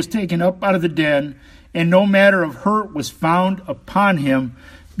Daniel was taken up out of the den, and no matter of hurt was found upon him,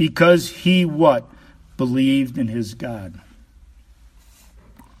 because he what? Believed in his God.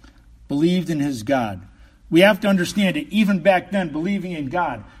 Believed in his God. We have to understand that even back then, believing in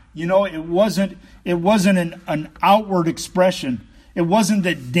God, it wasn't an outward expression. It wasn't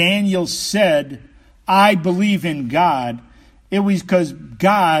that Daniel said, I believe in God. It was because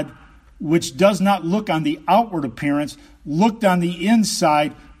God, which does not look on the outward appearance, looked on the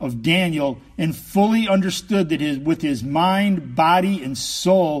inside of Daniel and fully understood that with his mind, body, and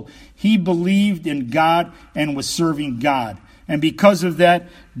soul, he believed in God and was serving God. And because of that,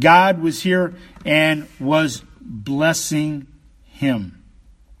 God was here and was blessing him.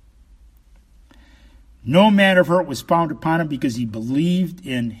 No manner of hurt was found upon him because he believed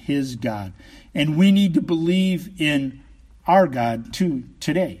in his God. And we need to believe in our God too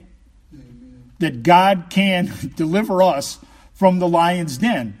today. Amen. That God can deliver us from the lion's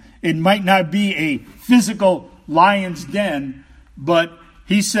den. It might not be a physical lion's den, but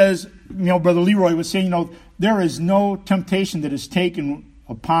he says, Brother Leroy was saying, there is no temptation that is taken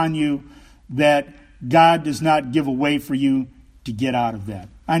upon you that God does not give a way for you to get out of that.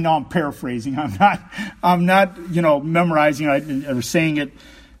 I know I'm paraphrasing. I'm not memorizing or saying it,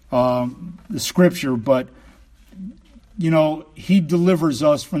 the scripture, but, he delivers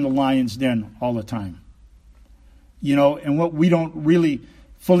us from the lion's den all the time. And what we don't really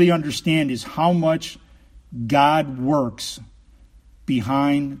fully understand is how much God works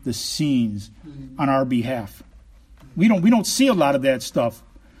behind the scenes on our behalf. We don't see a lot of that stuff.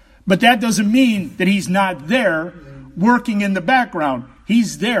 But that doesn't mean that he's not there working in the background.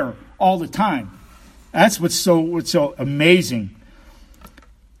 He's there all the time. That's what's so amazing.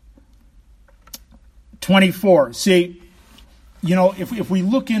 24. See, if we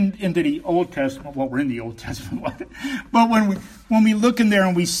look into the Old Testament, well, we're in the Old Testament, but when we look in there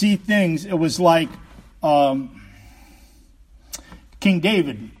and we see things, it was like King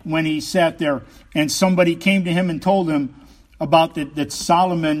David, when he sat there and somebody came to him and told him about that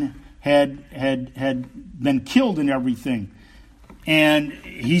Solomon had been killed and everything. And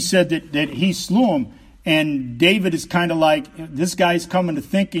he said that he slew him. And David is kind of like, this guy's coming to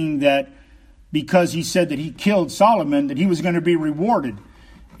thinking that because he said that he killed Solomon, that he was going to be rewarded.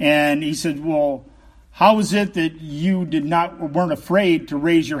 And he said, well, how is it that you weren't afraid to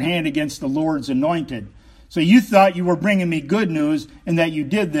raise your hand against the Lord's anointed? So you thought you were bringing me good news and that you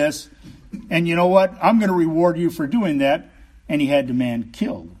did this. And you know what? I'm going to reward you for doing that. And he had the man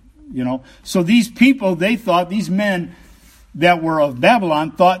killed, So these people, they thought, these men that were of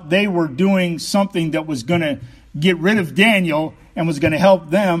Babylon, thought they were doing something that was going to get rid of Daniel and was going to help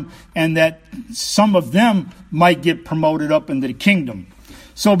them, and that some of them might get promoted up into the kingdom.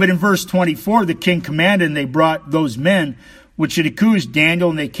 So, but in verse 24, the king commanded, and they brought those men which had accused Daniel,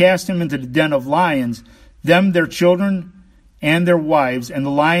 and they cast him into the den of lions, them, their children, and their wives, and the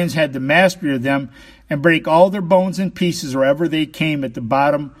lions had the mastery of them, and brake all their bones in pieces wherever they came at the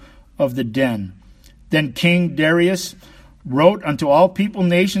bottom of the den. Then King Darius wrote unto all people,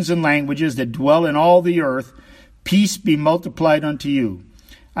 nations, and languages that dwell in all the earth, peace be multiplied unto you.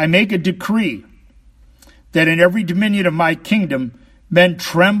 I make a decree that in every dominion of my kingdom men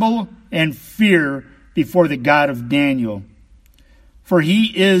tremble and fear before the God of Daniel. For he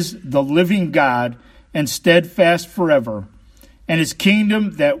is the living God and steadfast forever, and his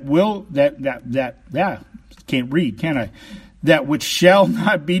kingdom can't read, can I? That which shall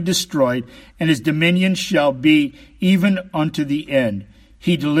not be destroyed, and his dominion shall be even unto the end.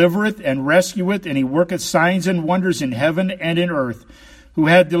 He delivereth and rescueth, and he worketh signs and wonders in heaven and in earth, who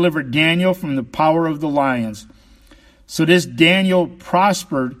hath delivered Daniel from the power of the lions. So this Daniel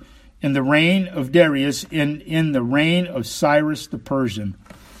prospered in the reign of Darius, in the reign of Cyrus the Persian.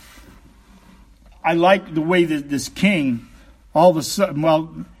 I like the way that this king, all of a sudden,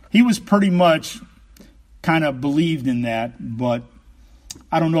 well, he was pretty much kind of believed in that, but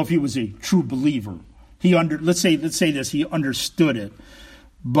I don't know if he was a true believer. Let's say this, he understood it.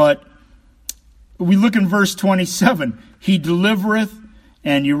 But we look in verse 27, he delivereth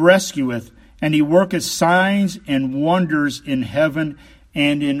and he rescueth, and he worketh signs and wonders in heaven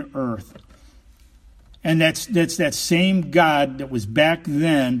and in earth. And that's that same God that was back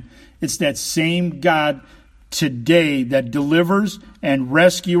then. It's that same God today that delivers and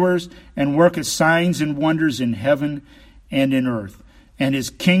rescuers and worketh signs and wonders in heaven and in earth. And his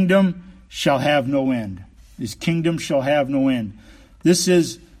kingdom shall have no end. His kingdom shall have no end. This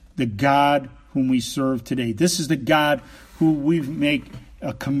is the God whom we serve today. This is the God who we make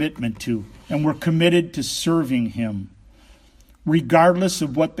a commitment to. And we're committed to serving him, regardless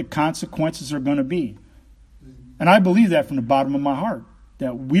of what the consequences are going to be. And I believe that from the bottom of my heart,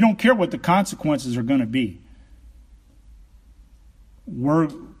 that we don't care what the consequences are going to be. We're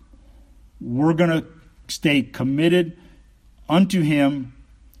going to stay committed unto him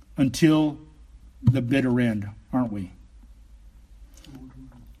until the bitter end, aren't we?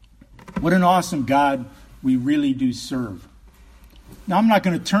 What an awesome God we really do serve. Now, I'm not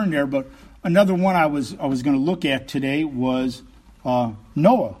going to turn there, but another one I was going to look at today was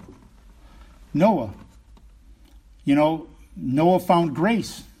Noah. Noah. You know, Noah found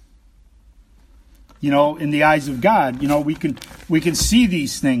grace, in the eyes of God. We can see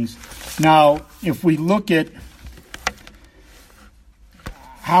these things. Now, if we look at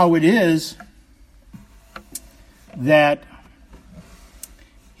how it is that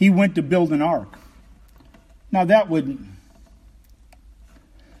he went to build an ark. Now, that wouldn't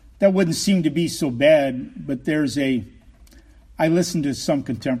seem to be so bad, but I listen to some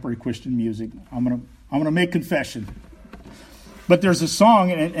contemporary Christian music. I'm gonna make confession. But there's a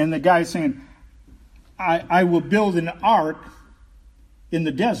song, and the guy's saying, I will build an ark in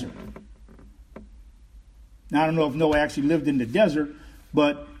the desert. Now, I don't know if Noah actually lived in the desert,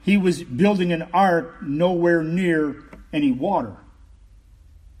 but he was building an ark nowhere near any water.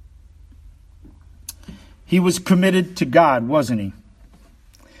 He was committed to God, wasn't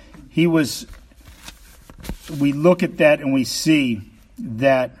he? We look at that and we see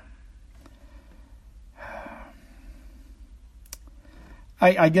that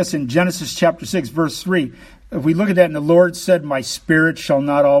I guess in Genesis chapter 6, verse 3, if we look at that, and the Lord said, my spirit shall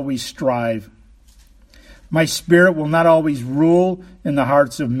not always strive. My spirit will not always rule in the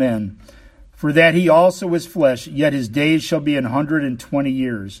hearts of men. For that he also is flesh, yet his days shall be 120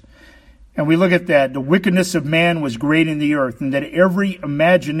 years. And we look at that. The wickedness of man was great in the earth, and that every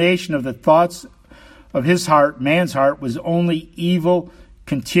imagination of the thoughts of his heart, man's heart, was only evil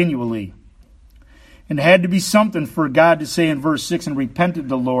continually. And it had to be something for God to say in verse 6, and repented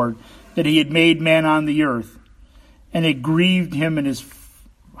the Lord that he had made man on the earth. And it grieved him in his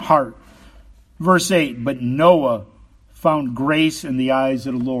heart. Verse 8, but Noah found grace in the eyes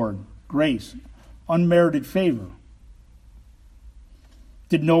of the Lord. Grace, unmerited favor.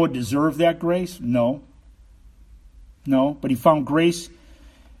 Did Noah deserve that grace? No. No, but he found grace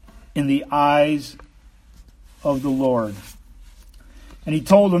in the eyes of the Lord. And he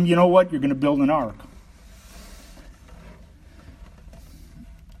told him, you know what, you're going to build an ark.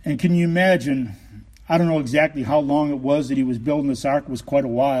 And can you imagine, I don't know exactly how long it was that he was building this ark. It was quite a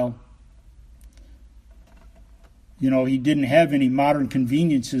while. He didn't have any modern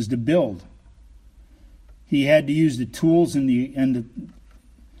conveniences to build. He had to use the tools and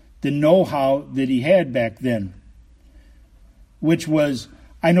the know-how that he had back then, which was,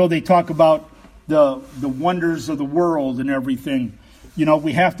 I know they talk about the wonders of the world and everything.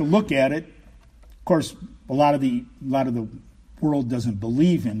 We have to look at it. Of course, a lot of the world doesn't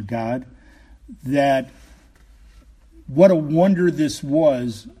believe in God. That what a wonder this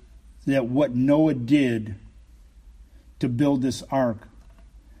was, that what Noah did to build this ark.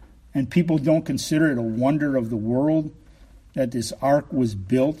 and people don't consider it a wonder of the world that this ark was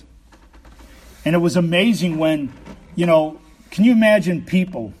built. And it was amazing when, can you imagine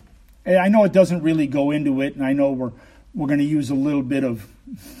people? And I know it doesn't really go into it, and I know we're going to use a little bit of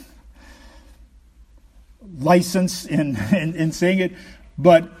license in saying it,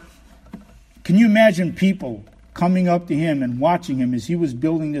 but can you imagine people coming up to him and watching him as he was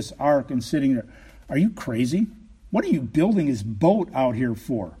building this ark and sitting there? Are you crazy? What are you building this boat out here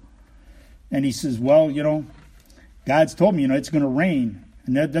for? And he says, well, God's told me, it's going to rain.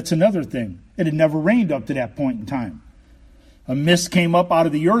 And that's another thing. It had never rained up to that point in time. A mist came up out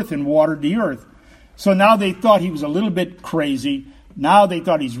of the earth and watered the earth. So now they thought he was a little bit crazy. Now they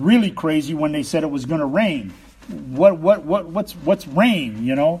thought he's really crazy when they said it was going to rain. What's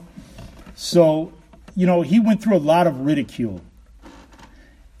rain, So, he went through a lot of ridicule.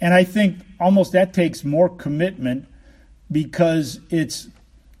 And I think almost that takes more commitment, because it's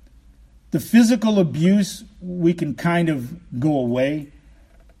the physical abuse, we can kind of go away.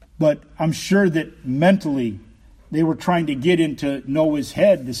 But I'm sure that mentally they were trying to get into Noah's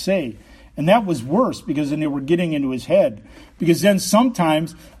head to say. And that was worse, because then they were getting into his head. Because then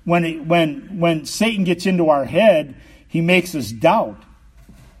sometimes when Satan gets into our head, he makes us doubt.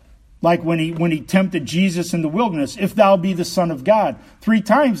 Like when he tempted Jesus in the wilderness, if thou be the Son of God. 3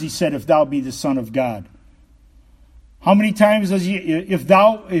 times he said, if thou be the Son of God. How many times does he,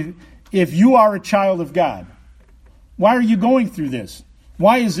 if you are a child of God? Why are you going through this?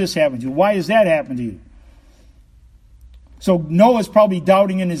 Why is this happening to you? Why has that happened to you? So Noah's probably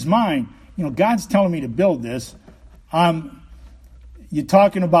doubting in his mind, God's telling me to build this. You're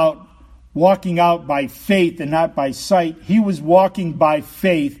talking about walking out by faith and not by sight. He was walking by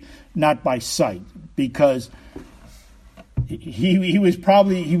faith, not by sight, because he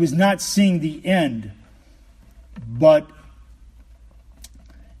was not seeing the end. But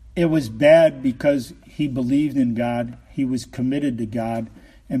it was bad because he believed in God. He was committed to God.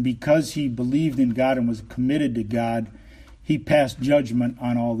 And because he believed in God and was committed to God, he passed judgment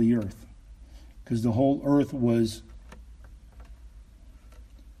on all the earth. Because the whole earth was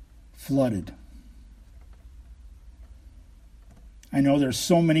flooded. I know there's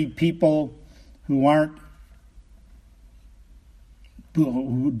so many people who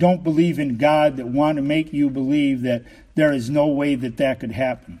don't believe in God, that want to make you believe that there is no way that could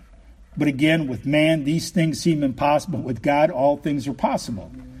happen. But again, with man, these things seem impossible. With God, all things are possible.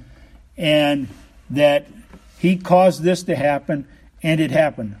 And that he caused this to happen, and it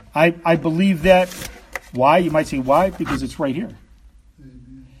happened. I believe that. Why? You might say, why? Because it's right here.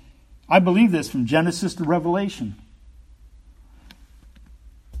 I believe this from Genesis to Revelation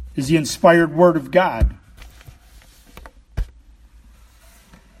is the inspired word of God.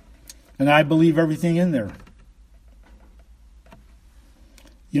 And I believe everything in there.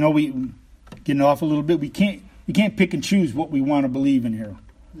 We getting off a little bit. We can't pick and choose what we want to believe in here.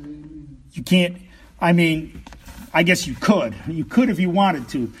 You can't. I guess you could. You could if you wanted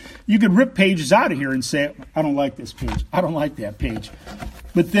to. You could rip pages out of here and say, I don't like this page. I don't like that page.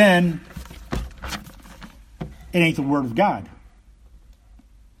 But then it ain't the Word of God.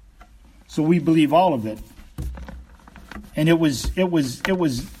 So we believe all of it. And it was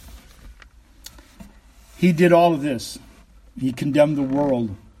he did all of this. He condemned the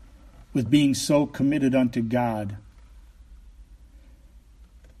world with being so committed unto God.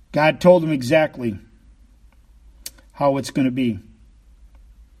 God told him exactly how it's going to be.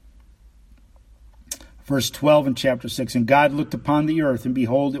 Verse 12 in chapter 6, and God looked upon the earth, and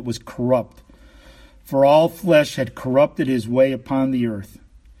behold, it was corrupt, for all flesh had corrupted his way upon the earth.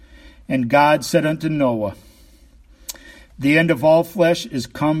 And God said unto Noah, the end of all flesh is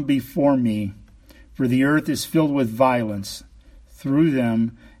come before me, for the earth is filled with violence through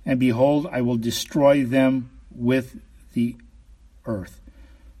them, and behold, I will destroy them with the earth.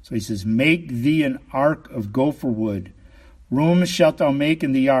 So he says, make thee an ark of gopher wood. Room shalt thou make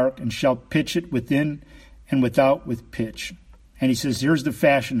in the ark, and shalt pitch it within and without with pitch. And he says, here's the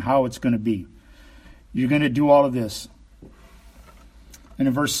fashion, how it's going to be. You're going to do all of this. And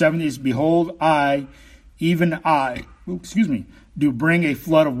in verse 70 is, behold, I, even I, do bring a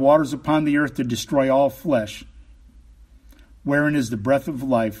flood of waters upon the earth to destroy all flesh, wherein is the breath of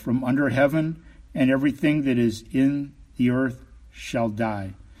life from under heaven, and everything that is in the earth shall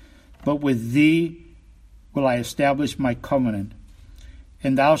die. But with thee will I establish my covenant.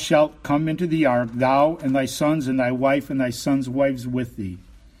 And thou shalt come into the ark, thou and thy sons and thy wife and thy sons' wives with thee.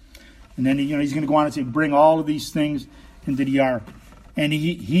 And then he's going to go on and say, bring all of these things into the ark. And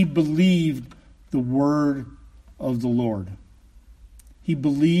he believed the word of the Lord. He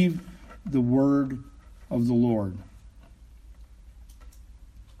believed the word of the Lord.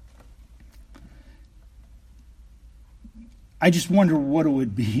 I just wonder what it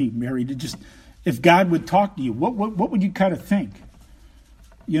would be, Mary, to just, if God would talk to you, what would you kind of think?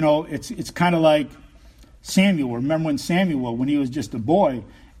 You know, it's kind of like Samuel. Remember when Samuel, when he was just a boy,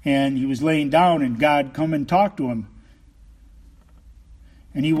 and he was laying down, and God come and talked to him.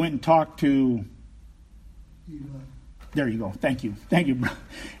 And he went and talked to Eli. There you go. Thank you, bro.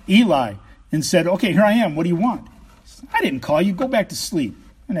 Eli, and said, okay, here I am. What do you want? I didn't call you. Go back to sleep.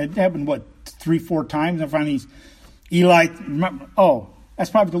 And it happened, 3-4 times. And finally, Eli, oh, that's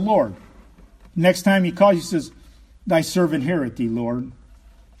probably the Lord. Next time he calls, he says, thy servant heareth thee, Lord.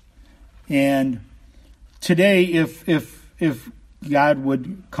 And today, if God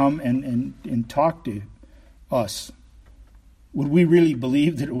would come and talk to us, would we really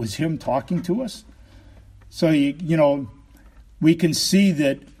believe that it was him talking to us? So, you know, we can see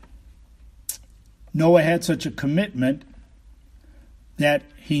that Noah had such a commitment that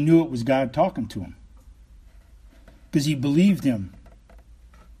he knew it was God talking to him, because he believed him.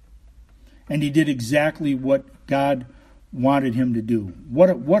 And he did exactly what God wanted him to do.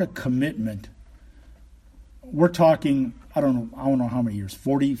 What a commitment. We're talking, I don't know how many years,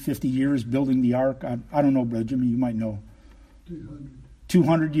 40, 50 years building the ark. I don't know, Brother Jimmy, you might know.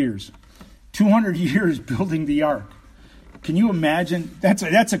 200 years. 200 years building the ark. Can you imagine?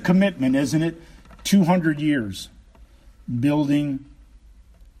 That's a commitment, isn't it? 200 years building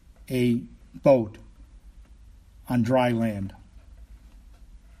a boat on dry land.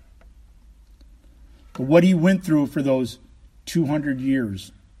 But what he went through for those 200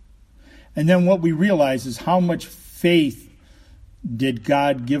 years. And then what we realize is how much faith did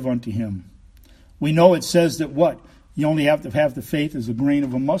God give unto him. We know it says that what? You only have to have the faith as a grain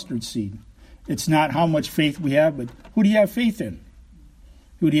of a mustard seed. It's not how much faith we have, but who do you have faith in?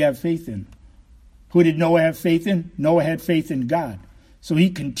 Who do you have faith in? Who did Noah have faith in? Noah had faith in God. So he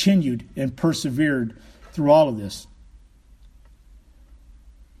continued and persevered through all of this.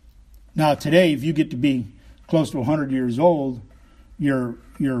 Now today, if you get to be close to 100 years old, your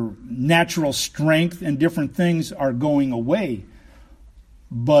natural strength and different things are going away.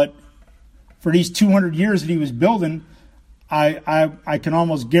 But for these 200 years that he was building, I can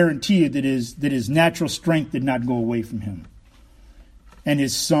almost guarantee you that his natural strength did not go away from him. And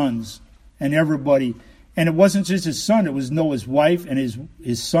his sons and everybody. And it wasn't just his son, it was Noah's wife, and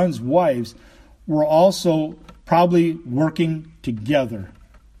his son's wives were also probably working together.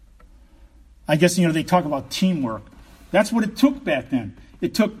 I guess, they talk about teamwork. That's what it took back then.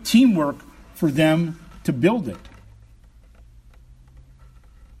 It took teamwork for them to build it.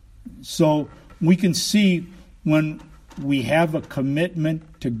 So we can see when we have a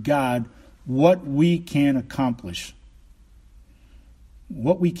commitment to God, what we can accomplish.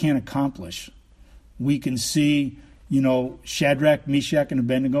 What we can accomplish. We can see, Shadrach, Meshach, and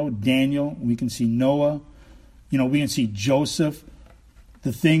Abednego, Daniel. We can see Noah. We can see Joseph.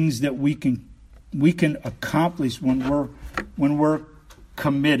 The things that we can accomplish when we're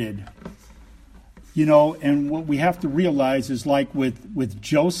committed. And what we have to realize is, like with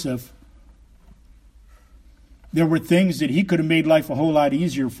Joseph, there were things that he could have made life a whole lot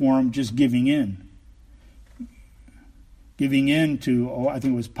easier for him just giving in. Giving in to, I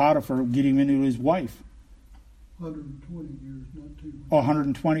think it was Potiphar, getting into his wife. 120 years, not too much.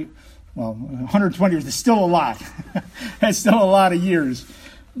 120? Well, 120 years is still a lot. That's still a lot of years.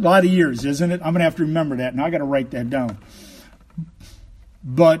 A lot of years, isn't it? I'm going to have to remember that. Now I got to write that down.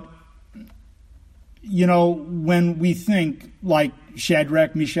 But, when we think like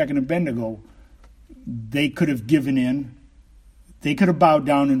Shadrach, Meshach, and Abednego, they could have given in. They could have bowed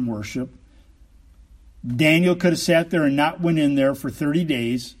down in worship. Daniel could have sat there and not went in there for 30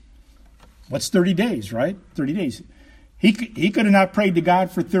 days. What's 30 days, right? 30 days. He could have not prayed to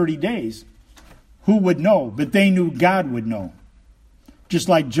God for 30 days. Who would know? But they knew God would know. Just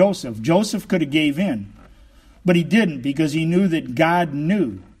like Joseph. Joseph could have gave in. But he didn't, because he knew that God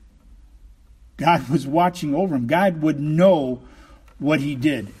knew. God was watching over him. God would know what he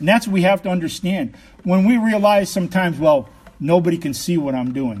did. And that's what we have to understand. When we realize sometimes, nobody can see what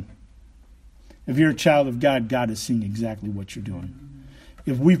I'm doing. If you're a child of God, God is seeing exactly what you're doing.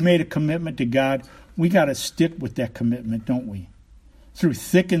 If we've made a commitment to God, we got to stick with that commitment, don't we? Through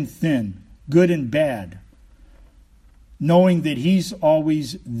thick and thin, good and bad. Knowing that he's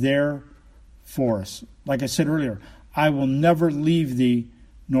always there for us. Like I said earlier, I will never leave thee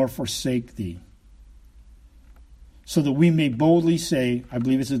nor forsake thee. So that we may boldly say, I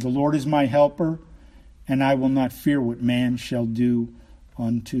believe it says, the Lord is my helper, and I will not fear what man shall do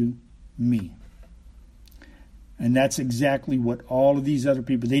unto me. And that's exactly what all of these other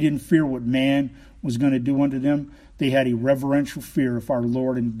people, they didn't fear what man was going to do unto them. They had a reverential fear of our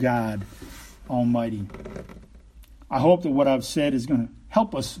Lord and God Almighty. I hope that what I've said is going to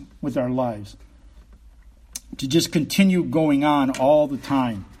help us with our lives. To just continue going on all the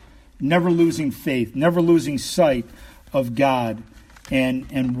time. Never losing faith. Never losing sight of God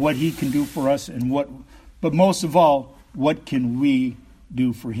and what He can do for us. But most of all, what can we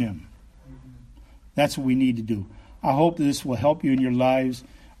do for Him? That's what we need to do. I hope this will help you in your lives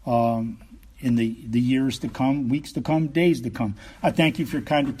in the years to come, weeks to come, days to come. I thank you for your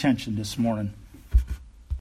kind attention this morning.